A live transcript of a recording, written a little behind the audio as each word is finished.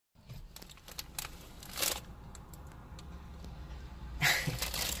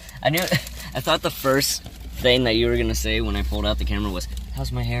I knew. I thought the first thing that you were gonna say when I pulled out the camera was,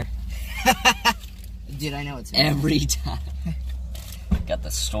 "How's my hair?" Dude, I know it's every time. Got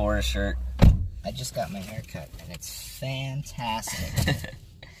the store shirt. I just got my hair cut, and it's fantastic.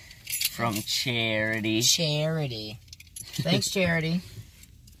 From Charity. Charity. Thanks, Charity.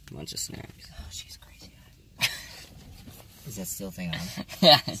 Bunch of snacks. Oh, she's crazy. Is that still thing on?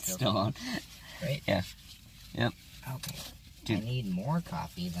 Yeah, it's still on. Right? Yeah. Yep. Okay. Dude. I need more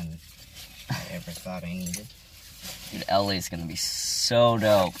coffee than I ever thought I needed. Dude, LA's gonna be so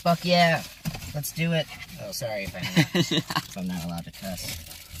dope. Fuck yeah. Let's do it. Oh, sorry if I'm not allowed to cuss.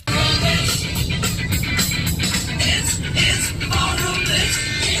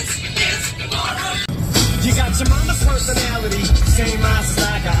 You got your mama's personality, same eyes as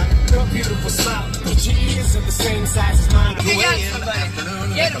I got. Your beautiful smile, she is of the same size as mine. Go away in the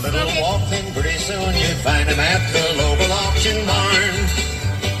afternoon, make a little walk, and pretty soon you find him at the local auction barn.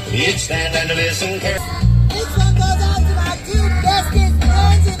 He'd stand and listen carefully. This one goes out to my two bestest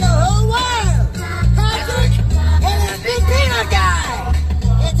friends in the whole world, Patrick and his big peanut guy.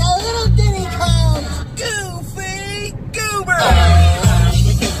 It's a little ditty called Goofy Goober.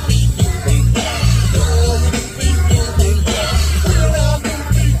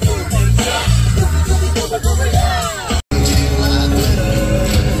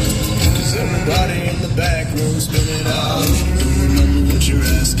 Everybody in the back room spinning out. Remember what you're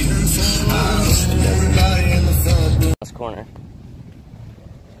asking for. And everybody in the front room. Last corner.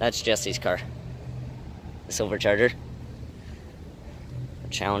 That's Jesse's car. The silver Charger. Or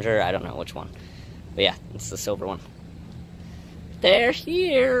Challenger, I don't know which one. But yeah, it's the silver one. They're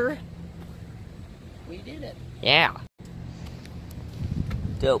here. We did it. Yeah.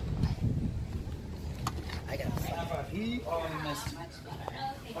 Dope. I got a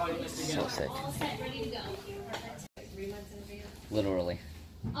So sick. Literally.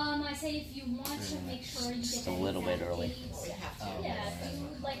 I say if you want to make sure you Just get a little bit early. Yeah, so you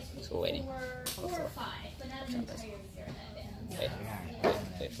would like So we're waiting. 4 or 5, but not an entire year in advance.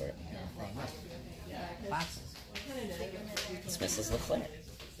 Wait for it. boxes. It's Mrs. Flair.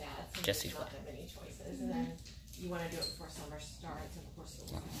 Jesse's wife. You want to do it before summer starts, and of course the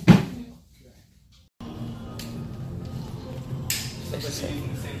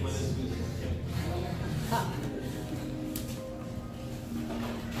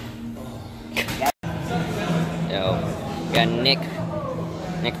Yo, we got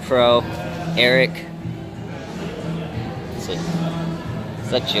Nick Pro, Eric. Let's see. Is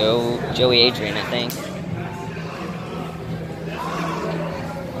that Joey Adrian, I think.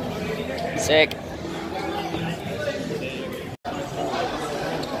 Sick.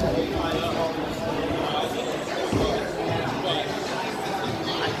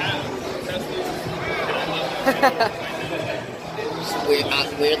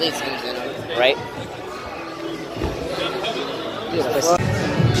 Weirdly seems in Right? Was nice.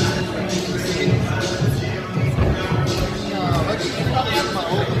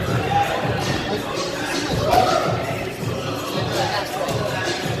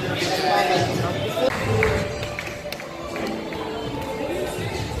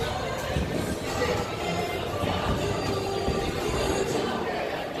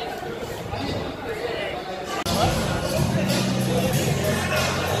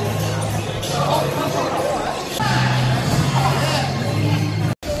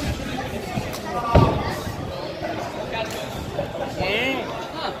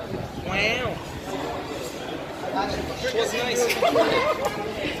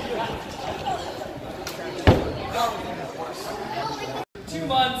 2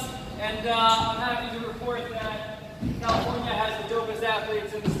 months, and I'm happy to report that California has the dopest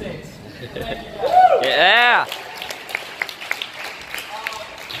athletes in the States. Thank you guys. Yeah!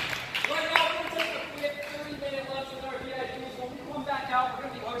 Right now, we're going to take a quick 30-minute lunch with our VIPs. When we come back out, we're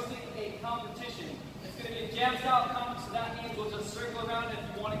going to be hosting a competition. It's going to be a jam-style competition, so that means we'll just circle around, and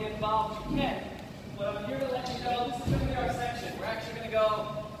if you want to get involved, you can. But I'm here to let you know, this is going to be our section. We're actually going to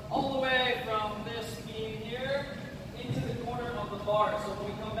go all the way from this beam here into the corner of the bar. So when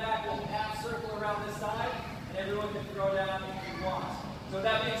we come back, we'll half circle around this side, and everyone can throw down if you want. So with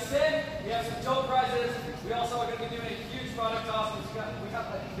that being said, we have some dope prizes. We also are going to be doing a huge product toss. We got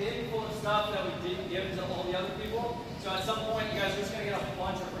a bin full of stuff that we didn't give to all the other people. So at some point, you guys are just going to get a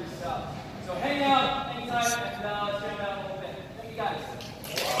bunch of free stuff. So hang out anytime, and let's get it out a little bit. Thank you guys.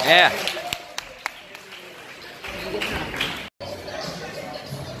 Yeah.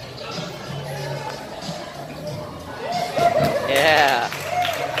 Yeah.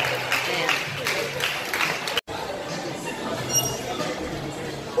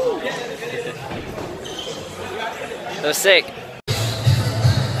 So sick.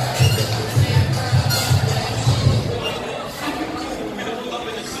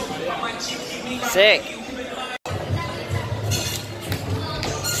 Sick.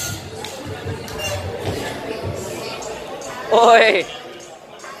 Oi.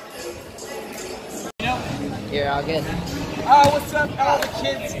 You're all good. What's up, all the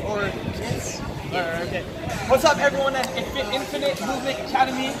kids, okay. What's up, everyone at Infinite Movement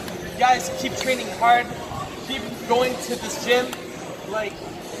Academy? You guys keep training hard, keep going to this gym. Like,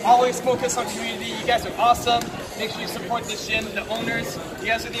 always focus on community. You guys are awesome. Make sure you support this gym. The owners, you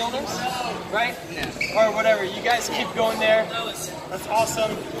guys are the owners, right? Yeah. Or whatever. You guys keep going there. That's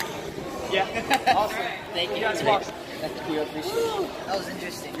awesome. Yeah. Awesome. Thank you. Guys rock. Thank you. Appreciate it. That was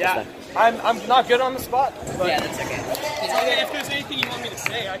interesting. Yeah. I'm not good on the spot. But yeah, that's okay. okay. If there's anything you want me to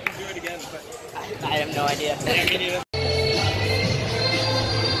say, I can do it again. But I have no idea. yeah, me neither.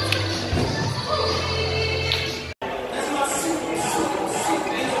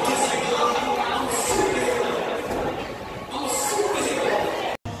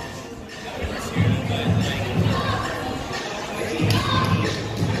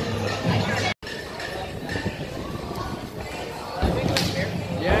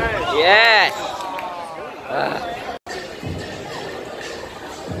 Yes.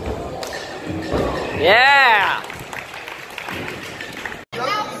 Yeah.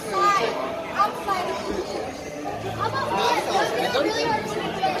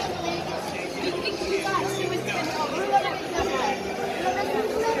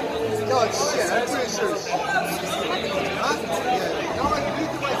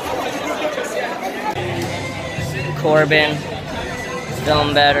 Corbin,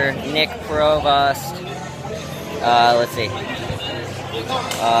 film better. Nick Provost. Let's see.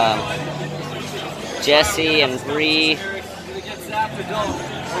 Jesse and Bree.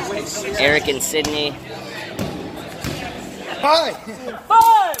 Eric and Sydney. Hi.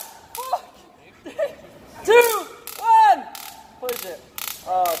 5, 4, 3, 2, 1. Push it.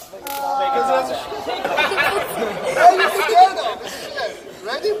 Hey, you can go though.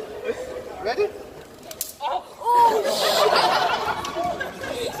 Ready? Ready?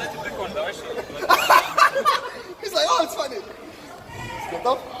 He's like, oh, it's funny. Get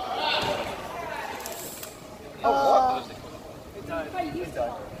up. Oh, what? He died. He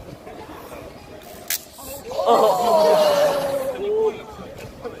died.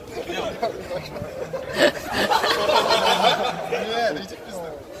 Yeah, they took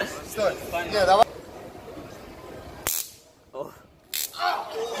this start. Yeah, that one.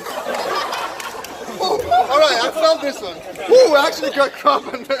 Alright, I found this one. Ooh, I actually got crop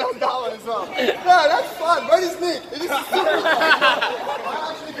on that one as well. Yeah, that's fun. Where is Nick? It is super fun. I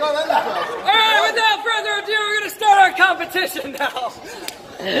actually got any crop. Alright, without further ado, we're going to start our competition now.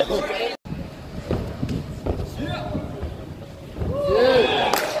 Yeah.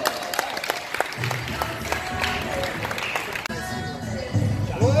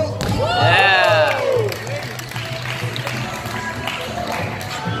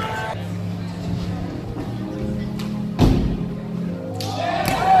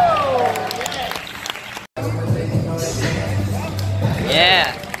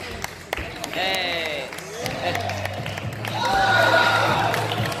 Hey.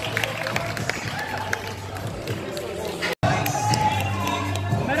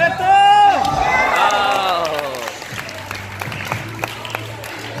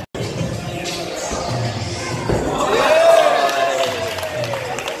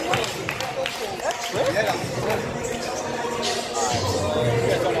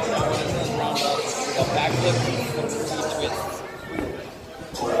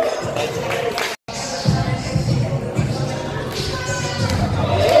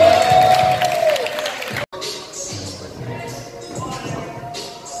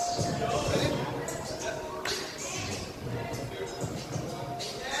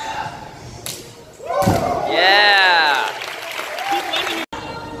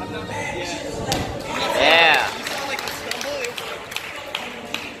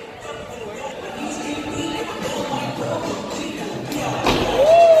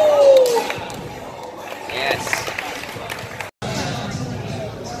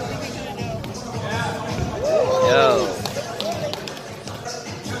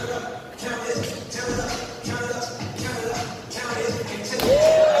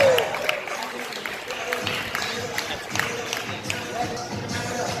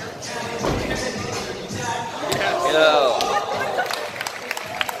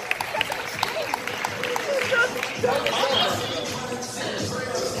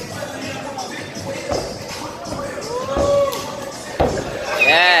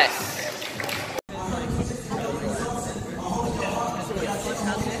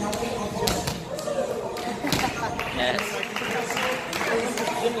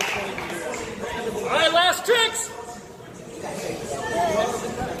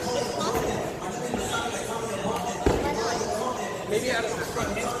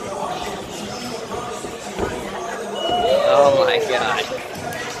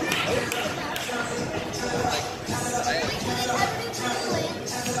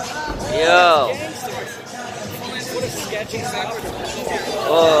 Yo. What a sketchy sector.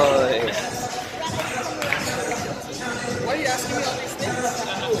 Boy. Why are you asking me all these things?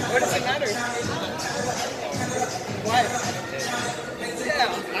 What does it matter? Why? Yeah,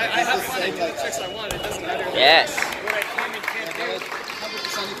 I have fun. I do the tricks I want. It doesn't matter. Yes. What I can and can't do.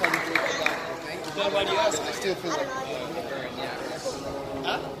 Then why do you ask? I still feel like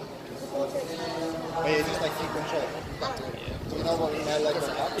huh? But it's just like sequential. You know what we had like I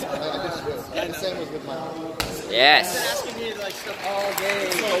just do. And the same was with my Yes. Asking me like stuff all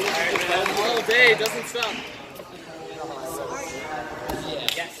day. All day doesn't stop.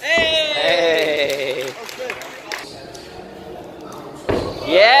 Yes. Hey! Hey.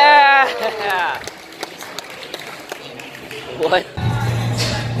 Yeah. What?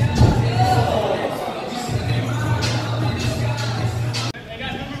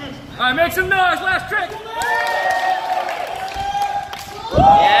 All right, make some noise. Last trick.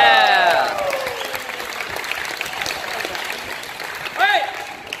 Yeah. All right,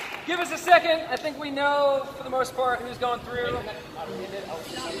 give us a second. I think we know, for the most part, who's going through.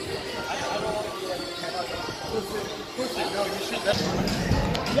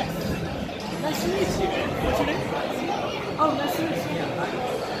 Nice to meet you. What's your name? Oh, nice to meet you.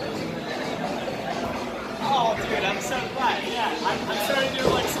 Oh, dude, I'm so glad. Yeah, I'm starting to do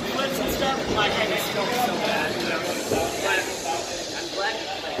like some flips and stuff. My head is still so bad, you know. But I'm glad.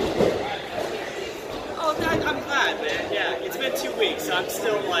 Oh, I'm glad, man. Yeah, it's been 2 weeks, so I'm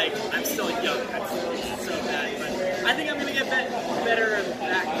still young. I'm still so bad. But I think I'm gonna get better and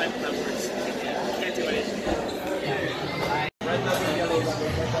back my words. Can't do anything.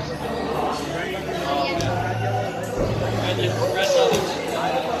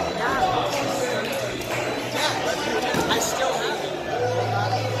 I still have it.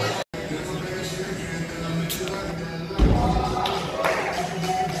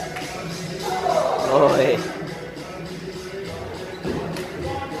 Boy.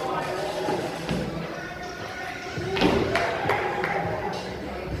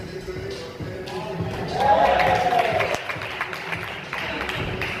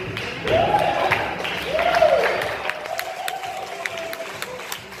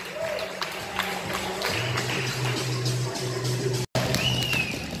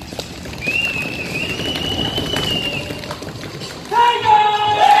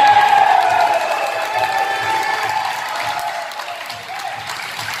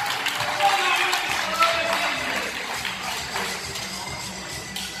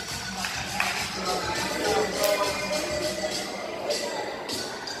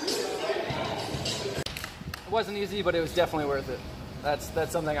 It wasn't easy, but it was definitely worth it.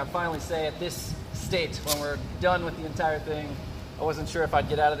 That's something I finally say at this state when we're done with the entire thing. I wasn't sure if I'd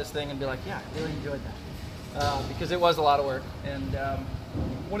get out of this thing and be like, yeah, I really enjoyed that. Because it was a lot of work. And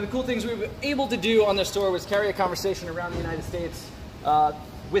one of the cool things we were able to do on this tour was carry a conversation around the United States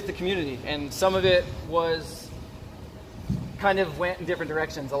with the community. And some of it was kind of went in different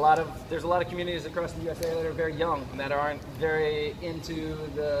directions. There's a lot of communities across the USA that are very young and that aren't very into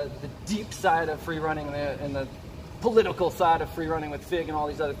the deep side of free running and the political side of free running with FIG and all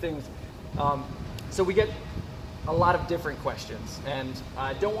these other things. So we get a lot of different questions, and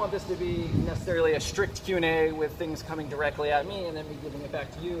I don't want this to be necessarily a strict Q&A with things coming directly at me and then me giving it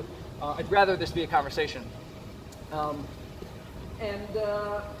back to you. I'd rather this be a conversation. All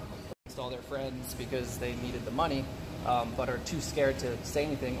their friends because they needed the money, but are too scared to say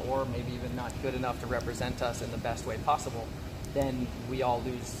anything, or maybe even not good enough to represent us in the best way possible, then we all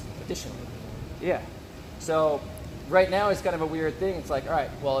lose additionally. Yeah. So right now it's kind of a weird thing. It's like, all right,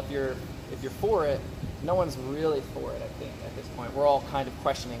 well, if you're for it, no one's really for it, I think, at this point. We're all kind of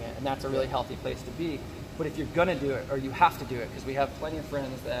questioning it, and that's a really healthy place to be. But if you're gonna do it, or you have to do it, because we have plenty of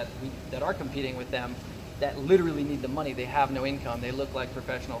friends that are competing with them that literally need the money. They have no income. They look like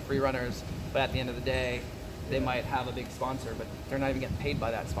professional free runners, but at the end of the day, they might have a big sponsor, but they're not even getting paid by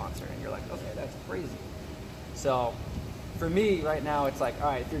that sponsor. And you're like, okay, that's crazy. So for me right now, it's like, all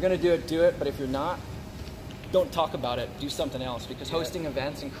right, if you're gonna do it, but if you're not, don't talk about it, do something else. Because hosting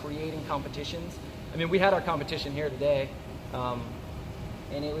events and creating competitions, I mean, we had our competition here today,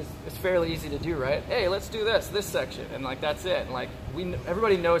 and it's fairly easy to do, right? Hey, let's do this section, and like that's it. And like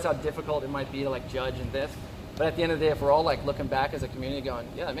everybody knows how difficult it might be to like judge and this, but at the end of the day, if we're all like looking back as a community, going,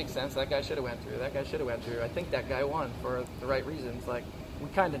 yeah, that makes sense. That guy should have went through. That guy should have went through. I think that guy won for the right reasons. Like we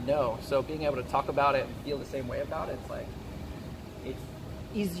kind of know. So being able to talk about it and feel the same way about it, it's like it's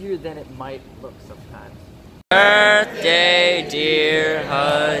easier than it might look sometimes. Birthday, dear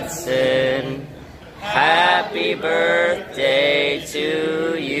Hudson. Happy birthday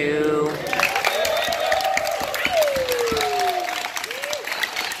to you.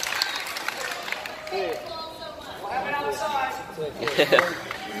 really,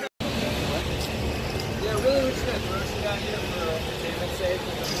 we're just gonna throw some down here for entertainment's sake.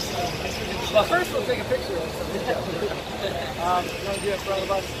 But first, we'll take a picture of something. You want to do it in front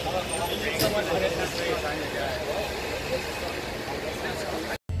of us? Someone to hit this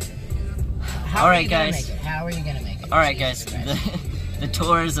How are you gonna make it? How are you gonna make it? All right, guys. The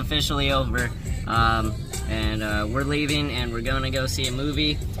tour is officially over, and we're leaving, and we're gonna go see a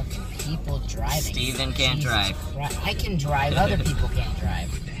movie. Fucking people driving. Steven can't drive. I can drive. Other people can't drive.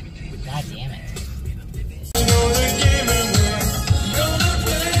 God damn it.